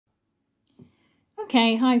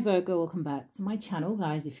Okay, hi Virgo, welcome back to my channel,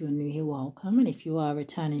 guys. If you're new here, welcome, and if you are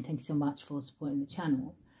returning, thank you so much for supporting the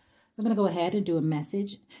channel. So I'm going to go ahead and do a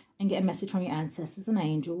message and get a message from your ancestors and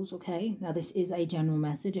angels. Okay, now this is a general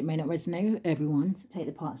message. It may not resonate with everyone, so take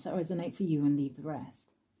the parts that resonate for you and leave the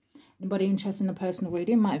rest. Anybody interested in a personal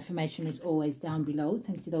reading, my information is always down below.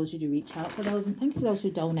 Thanks to those who do reach out for those, and thanks to those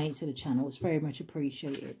who donate to the channel. It's very much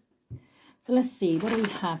appreciated. So let's see, what do we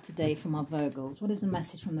have today from our Virgos? What is the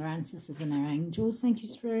message from their ancestors and their angels? Thank you,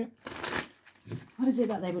 Spirit. What is it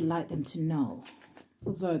that they would like them to know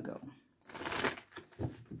for Virgo?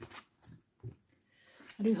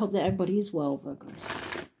 I do hope that everybody is well,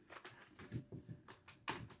 Virgos.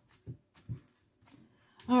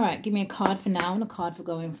 All right, give me a card for now and a card for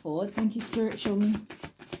going forward. Thank you, Spirit. Show me.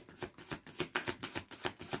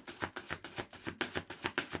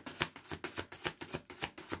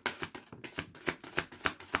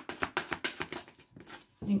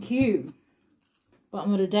 Thank you.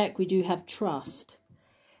 Bottom of the deck, we do have trust.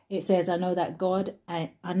 It says, I know that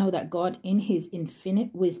God in his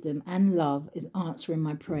infinite wisdom and love is answering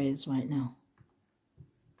my prayers right now.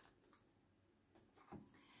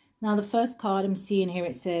 Now, the first card I'm seeing here,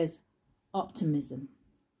 it says optimism.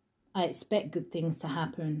 I expect good things to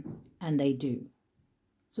happen, and they do.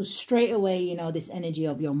 So straight away, you know, this energy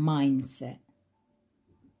of your mindset.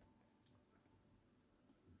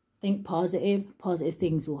 Think positive, positive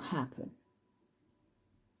things will happen.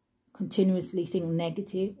 Continuously think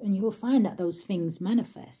negative, and you will find that those things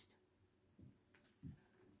manifest.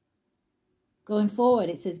 Going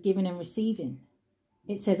forward, it says giving and receiving.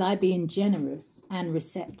 It says I being generous and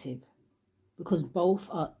receptive, because both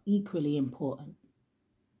are equally important.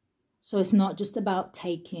 So it's not just about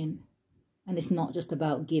taking, and it's not just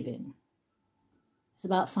about giving. It's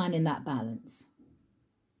about finding that balance.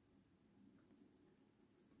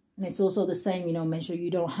 And it's also the same, you know, make sure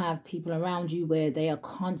you don't have people around you where they are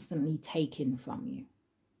constantly taking from you,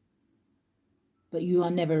 but you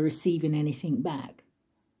are never receiving anything back.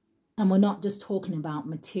 And we're not just talking about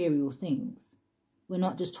material things. We're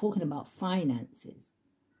not just talking about finances.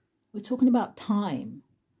 We're talking about time.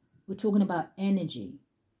 We're talking about energy.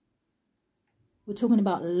 We're talking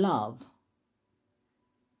about love.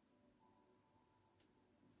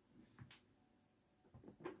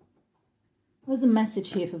 There's a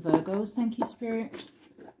message here for Virgos. Thank you, Spirit.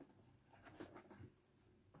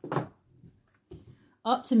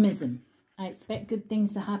 Optimism. I expect good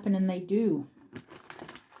things to happen, and they do.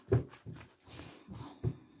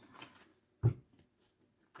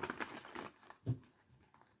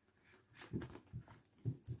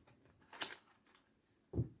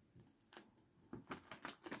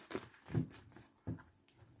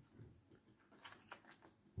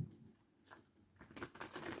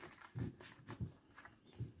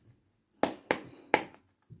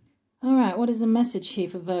 All right, what is the message here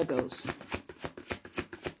for Virgos?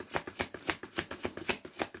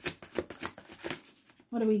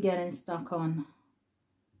 What are we getting stuck on?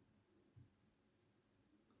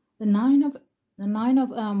 The nine of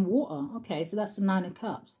water. Okay, so that's the 9 of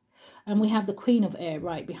cups. And we have the Queen of Air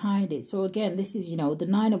right behind it. So again, this is, you know, the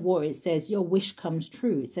 9 of water. It says your wish comes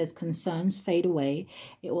true. It says concerns fade away.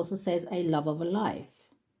 It also says a love of a life.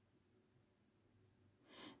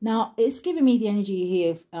 Now, it's giving me the energy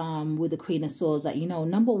here with the Queen of Swords that, you know,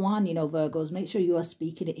 number one, you know, Virgos, make sure you are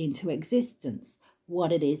speaking it into existence.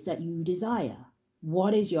 What it is that you desire.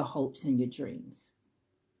 What is your hopes and your dreams?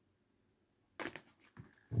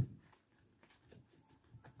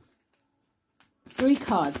 Three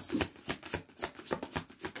cards.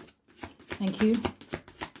 Thank you.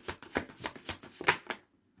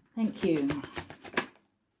 Thank you.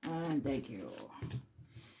 And thank you.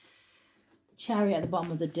 Chariot at the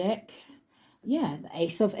bottom of the deck. Yeah, the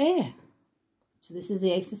Ace of Air. So this is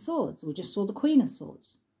the Ace of Swords. We just saw the Queen of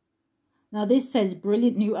Swords. Now this says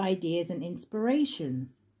brilliant new ideas and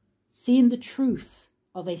inspirations. Seeing the truth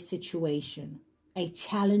of a situation. A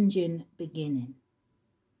challenging beginning.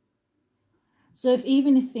 So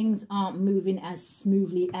even if things aren't moving as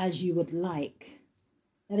smoothly as you would like,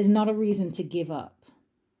 that is not a reason to give up.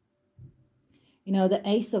 You know, the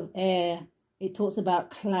Ace of Air, it talks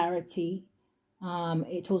about clarity.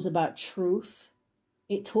 It talks about truth.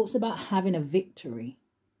 It talks about having a victory.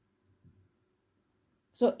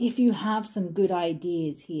 So if you have some good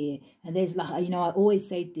ideas here, and there's like, you know, I always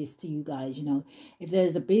say this to you guys, you know, if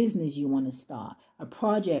there's a business you want to start, a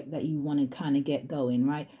project that you want to kind of get going,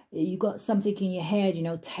 right? You got something in your head, you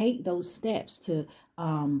know, take those steps to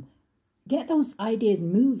get those ideas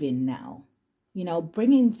moving now, you know,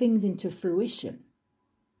 bringing things into fruition.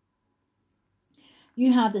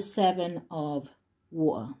 You have the 7 of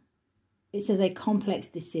water. It says a complex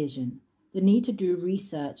decision. The need to do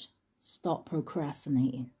research. Stop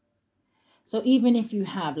procrastinating. So even if you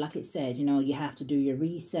have, like it said, you know, you have to do your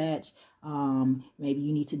research. Maybe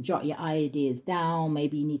you need to jot your ideas down.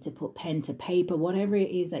 Maybe you need to put pen to paper. Whatever it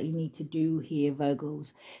is that you need to do here,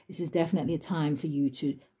 Virgos, this is definitely a time for you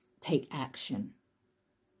to take action.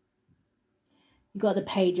 You got the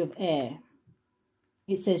Page of Air.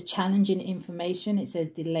 It says challenging information. It says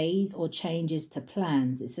delays or changes to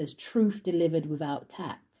plans. It says truth delivered without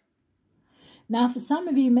tact. Now, for some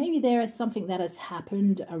of you, maybe there is something that has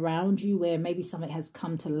happened around you where maybe something has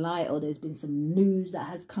come to light, or there's been some news that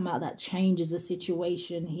has come out that changes the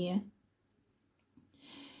situation here.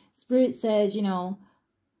 Spirit says, you know,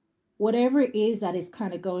 whatever it is that is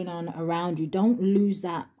kind of going on around you, don't lose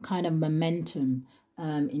that kind of momentum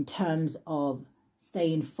in terms of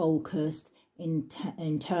staying focused,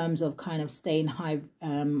 in terms of kind of staying high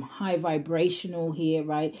vibrational here,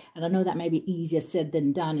 right? And I know that may be easier said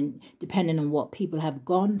than done, and depending on what people have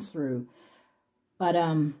gone through. But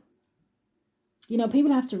you know,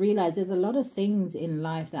 people have to realize there's a lot of things in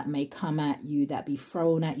life that may come at you, that be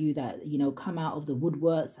thrown at you, that, you know, come out of the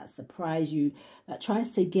woodworks, that surprise you, that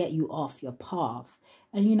tries to get you off your path.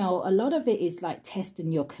 And you know, a lot of it is like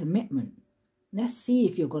testing your commitment. Let's see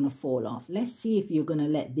if you're going to fall off. Let's see if you're going to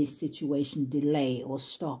let this situation delay or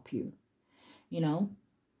stop you. You know,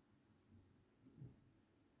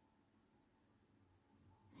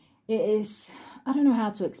 it is, I don't know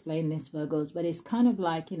how to explain this, Virgos, but it's kind of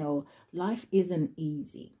like, you know, life isn't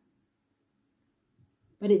easy.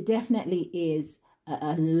 But it definitely is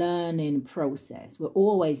a learning process. We're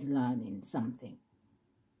always learning something.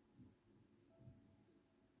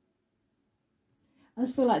 I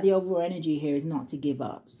just feel like the overall energy here is not to give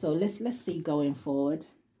up. So let's see going forward.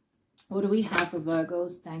 What do we have for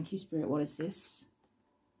Virgos? Thank you, Spirit. What is this?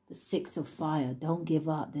 The Six of Fire. Don't give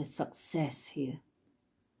up. There's success here.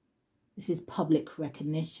 This is public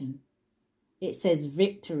recognition. It says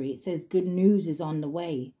victory. It says good news is on the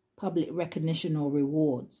way. Public recognition or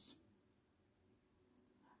rewards.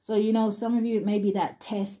 So, you know, some of you, it may be that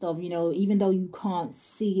test of, you know, even though you can't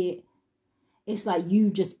see it, it's like you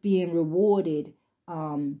just being rewarded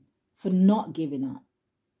for not giving up,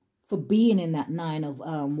 for being in that Nine of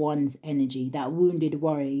Wands energy, that wounded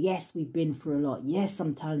warrior. Yes, we've been through a lot. Yes,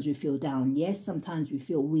 sometimes we feel down. Yes, sometimes we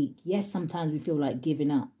feel weak. Yes, sometimes we feel like giving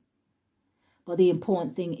up. But the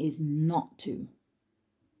important thing is not to.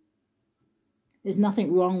 There's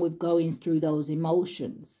nothing wrong with going through those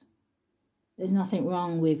emotions. There's nothing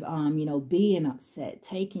wrong with, you know, being upset,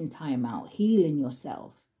 taking time out, healing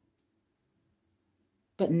yourself.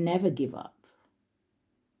 But never give up.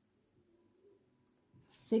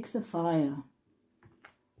 Six of Fire.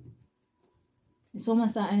 It's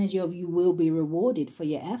almost that energy of you will be rewarded for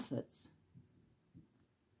your efforts.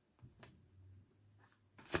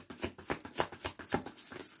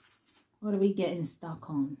 What are we getting stuck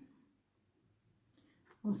on?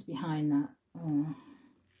 What's behind that? Oh.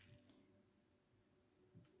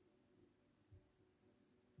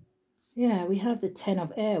 Yeah, we have the Ten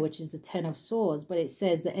of Air, which is the Ten of Swords, but it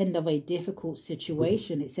says the end of a difficult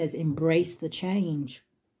situation. It says embrace the change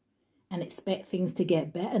and expect things to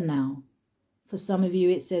get better now. For some of you,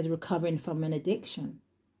 it says recovering from an addiction.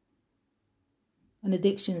 And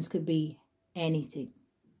addictions could be anything.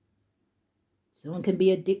 Someone can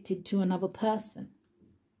be addicted to another person.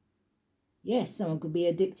 Yes, someone could be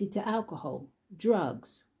addicted to alcohol,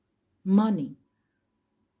 drugs, money,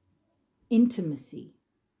 intimacy.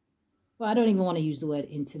 Well, I don't even want to use the word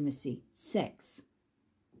intimacy. Sex.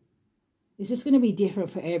 It's just going to be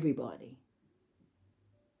different for everybody.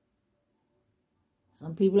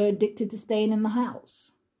 Some people are addicted to staying in the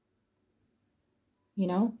house. You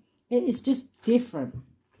know, it's just different.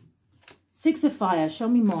 Six of Fire, show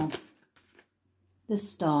me more. The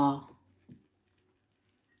Star.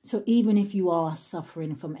 So even if you are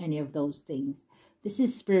suffering from any of those things, this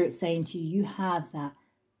is Spirit saying to you, you have that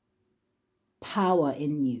power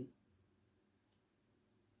in you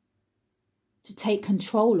to take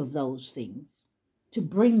control of those things, to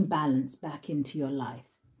bring balance back into your life,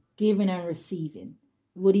 giving and receiving.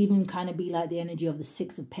 It would even kind of be like the energy of the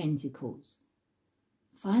Six of Pentacles.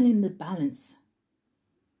 Finding the balance.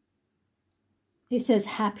 It says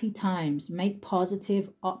happy times. Make positive,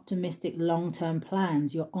 optimistic, long-term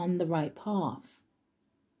plans. You're on the right path.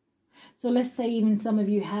 So let's say even some of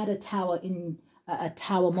you had a tower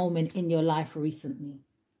moment in your life recently.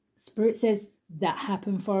 Spirit says that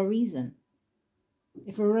happened for a reason.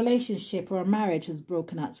 If a relationship or a marriage has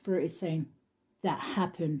broken up, Spirit is saying that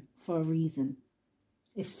happened for a reason.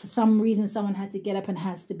 If for some reason someone had to get up and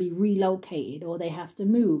has to be relocated, or they have to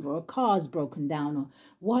move, or a car's broken down, or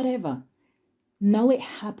whatever, know it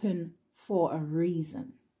happened for a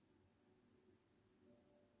reason.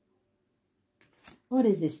 What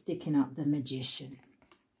is this sticking up? The Magician.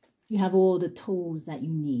 You have all the tools that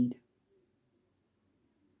you need.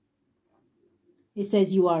 It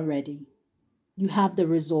says you are ready. You have the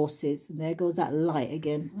resources. And there goes that light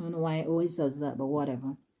again. I don't know why it always does that, but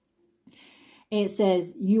whatever. It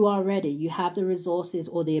says you are ready. You have the resources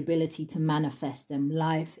or the ability to manifest them.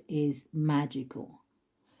 Life is magical.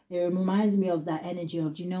 It reminds me of that energy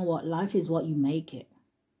of, do you know what? Life is what you make it.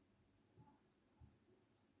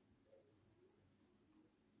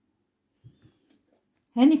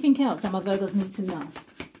 Anything else that my Virgos need to know?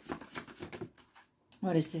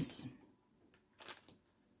 What is this?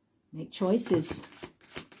 Make choices.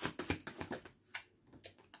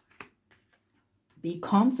 Be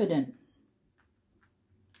confident.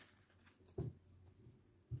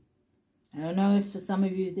 I don't know if for some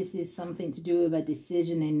of you this is something to do with a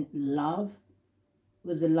decision in love.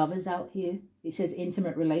 With the lovers out here. It says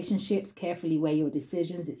intimate relationships. Carefully weigh your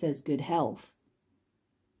decisions. It says good health.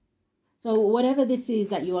 So whatever this is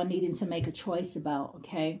that you are needing to make a choice about,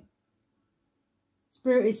 okay?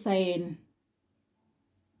 Spirit is saying,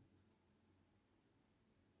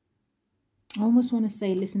 I almost want to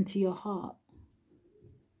say, listen to your heart.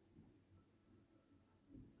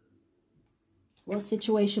 What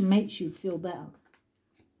situation makes you feel better?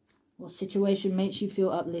 What situation makes you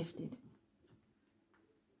feel uplifted?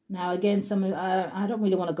 Now, again, I don't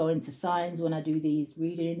really want to go into signs when I do these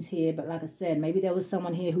readings here, but like I said, maybe there was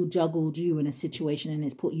someone here who juggled you in a situation and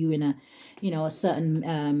has put you in a, you know, a certain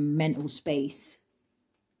mental space.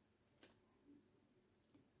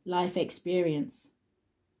 Life experience.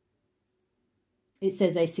 It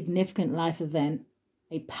says a significant life event,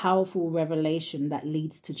 a powerful revelation that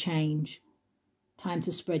leads to change. Time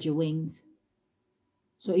to spread your wings.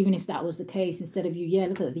 So even if that was the case, instead of you, yeah,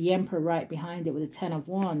 look at the Emperor right behind it with the 10 of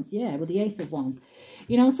Wands. Yeah, with the Ace of Wands.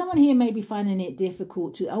 You know, someone here may be finding it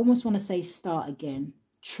difficult to, I almost want to say, start again.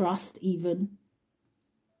 Trust even.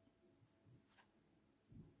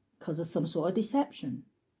 Because of some sort of deception.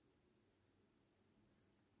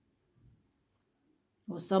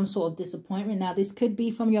 Or some sort of disappointment. Now, this could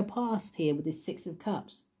be from your past here with this 6 of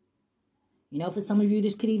Cups. You know, for some of you,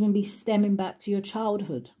 this could even be stemming back to your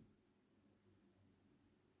childhood.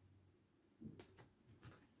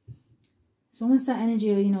 It's almost that energy,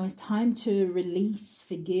 you know, it's time to release,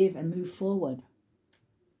 forgive, and move forward.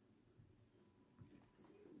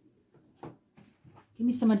 Give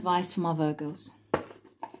me some advice for my Virgos.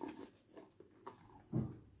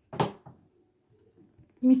 Give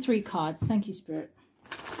me 3 cards. Thank you, Spirit.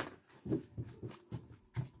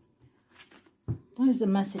 What is the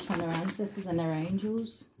message from their ancestors and their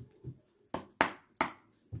angels?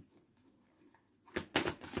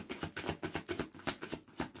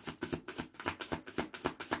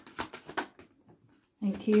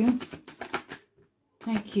 Thank you.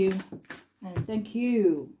 Thank you. And thank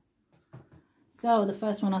you. So the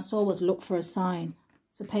first one I saw was look for a sign.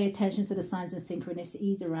 So pay attention to the signs and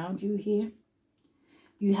synchronicities around you here.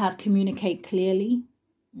 You have communicate clearly.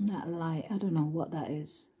 That light, I don't know what that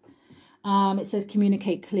is. It says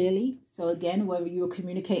communicate clearly. So again, whether you're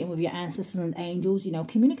communicating with your ancestors and angels, you know,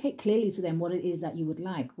 communicate clearly to them what it is that you would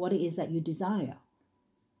like, what it is that you desire.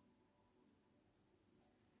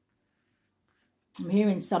 I'm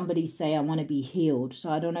hearing somebody say, I want to be healed.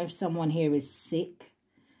 So I don't know if someone here is sick,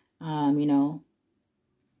 you know.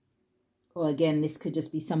 Or again, this could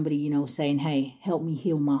just be somebody, you know, saying, hey, help me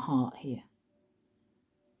heal my heart here.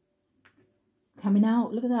 Coming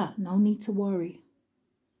out, look at that. No need to worry.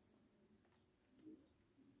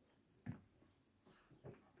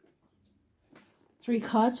 Three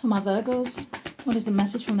cards for my Virgos. What is the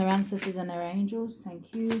message from their ancestors and their angels?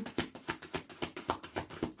 Thank you.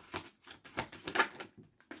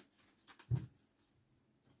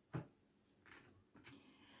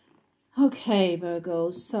 Okay,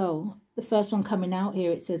 Virgos. So the first one coming out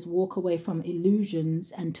here, it says walk away from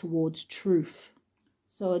illusions and towards truth.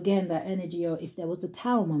 So again, that energy of if there was a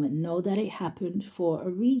tower moment, know that it happened for a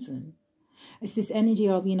reason. It's this energy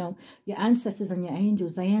of, you know, your ancestors and your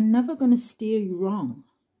angels, they are never going to steer you wrong.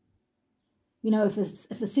 You know, if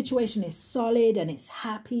a situation is solid and it's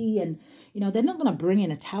happy and, you know, they're not going to bring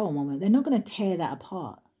in a tower moment. They're not going to tear that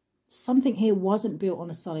apart. Something here wasn't built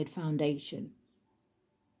on a solid foundation.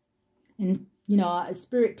 And, you know, a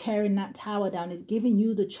spirit tearing that tower down is giving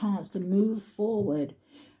you the chance to move forward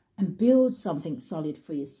and build something solid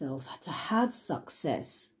for yourself, to have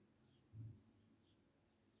success.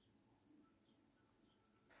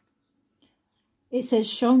 It says,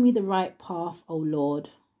 show me the right path, O Lord.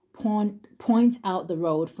 Point out the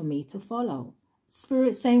road for me to follow.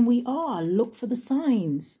 Spirit saying we are. Look for the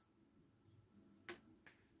signs.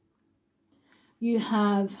 You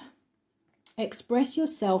have express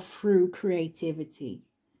yourself through creativity.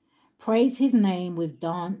 Praise his name with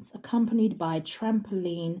dance accompanied by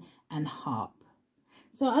trampoline and harp.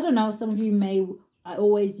 So I don't know, some of you may, I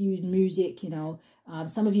always use music, you know.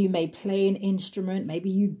 Some of you may play an instrument, maybe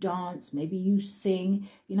you dance, maybe you sing,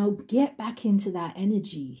 you know, get back into that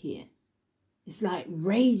energy here. It's like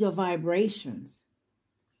raise your vibrations.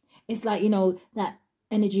 It's like, you know, that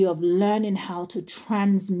energy of learning how to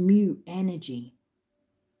transmute energy.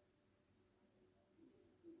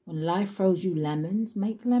 When life throws you lemons,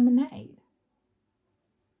 make lemonade.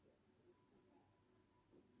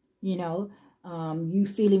 You know, you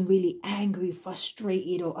feeling really angry,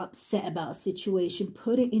 frustrated, or upset about a situation,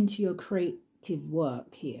 put it into your creative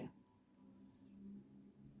work here.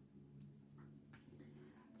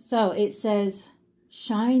 So it says,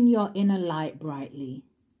 shine your inner light brightly.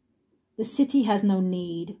 The city has no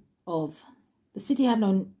need of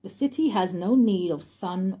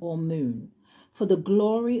sun or moon, for the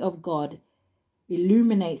glory of God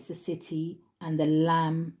illuminates the city, and the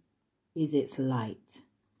Lamb is its light.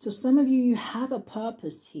 So some of you have a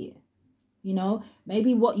purpose here. You know,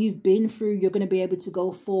 maybe what you've been through, you're going to be able to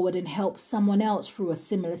go forward and help someone else through a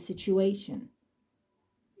similar situation.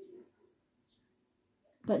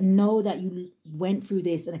 But know that you went through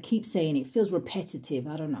this, and I keep saying it feels repetitive.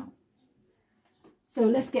 I don't know. So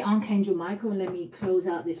let's get Archangel Michael and let me close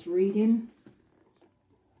out this reading.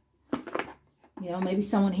 You know, maybe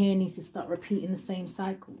someone here needs to start repeating the same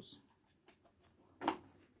cycles.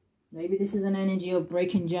 Maybe this is an energy of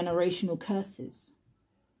breaking generational curses.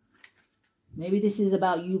 Maybe this is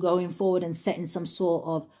about you going forward and setting some sort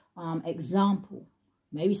of example.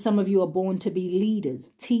 Maybe some of you are born to be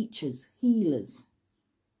leaders, teachers, healers.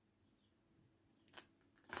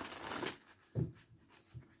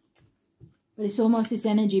 But it's almost this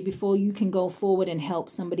energy before you can go forward and help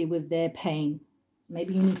somebody with their pain.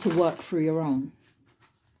 Maybe you need to work through your own.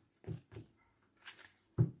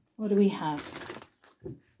 What do we have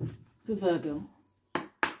for Virgo?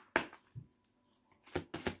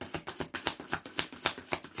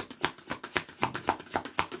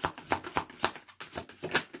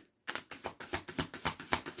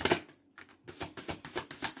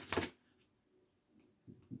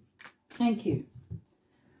 Thank you.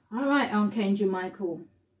 All right, Archangel Michael.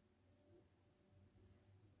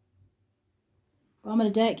 Bottom of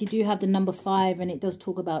the deck, you do have the number 5, and it does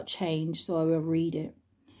talk about change, so I will read it.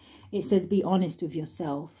 It says, be honest with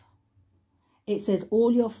yourself. It says,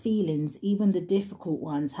 all your feelings, even the difficult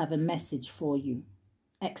ones, have a message for you.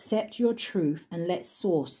 Accept your truth and let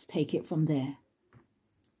Source take it from there.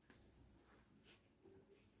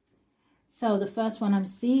 So the first one I'm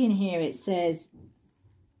seeing here, it says,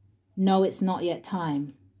 no, it's not yet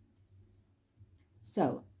time.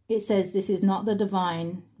 So it says, this is not the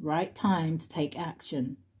divine right time to take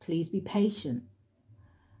action. Please be patient.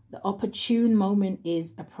 The opportune moment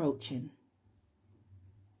is approaching.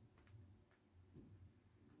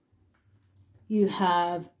 You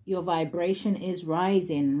have your vibration is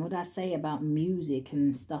rising. What did I say about music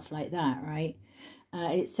and stuff like that, right?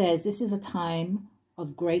 It says this is a time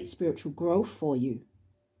of great spiritual growth for you.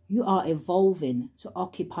 You are evolving to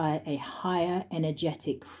occupy a higher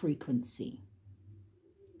energetic frequency.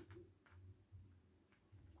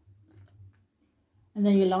 And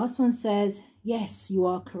then your last one says, yes, you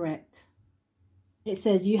are correct. It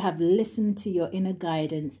says you have listened to your inner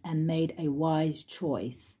guidance and made a wise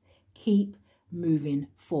choice. Keep moving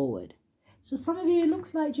forward. So some of you, it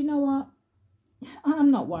looks like, you know what?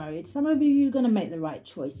 I'm not worried. Some of you, you're going to make the right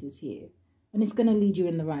choices here. And it's going to lead you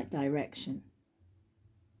in the right direction.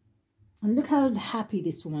 And look how happy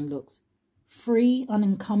this one looks. Free,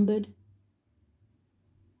 unencumbered.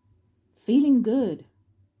 Feeling good.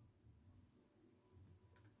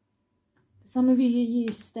 Some of you,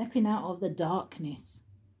 you're stepping out of the darkness.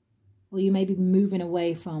 Or you may be moving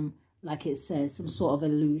away from, like it says, some sort of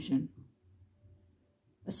illusion.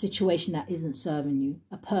 A situation that isn't serving you.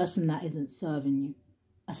 A person that isn't serving you.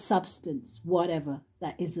 A substance, whatever,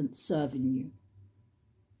 that isn't serving you.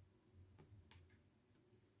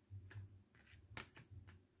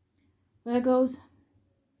 Virgos,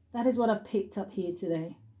 that is what I've picked up here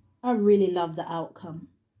today. I really love the outcome.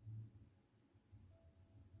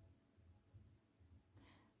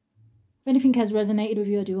 If anything has resonated with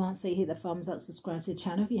you, I do want to say hit the thumbs up, subscribe to the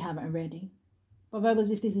channel if you haven't already. But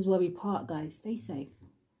Virgos, if this is where we part, guys, stay safe.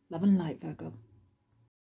 Love and light, Virgo.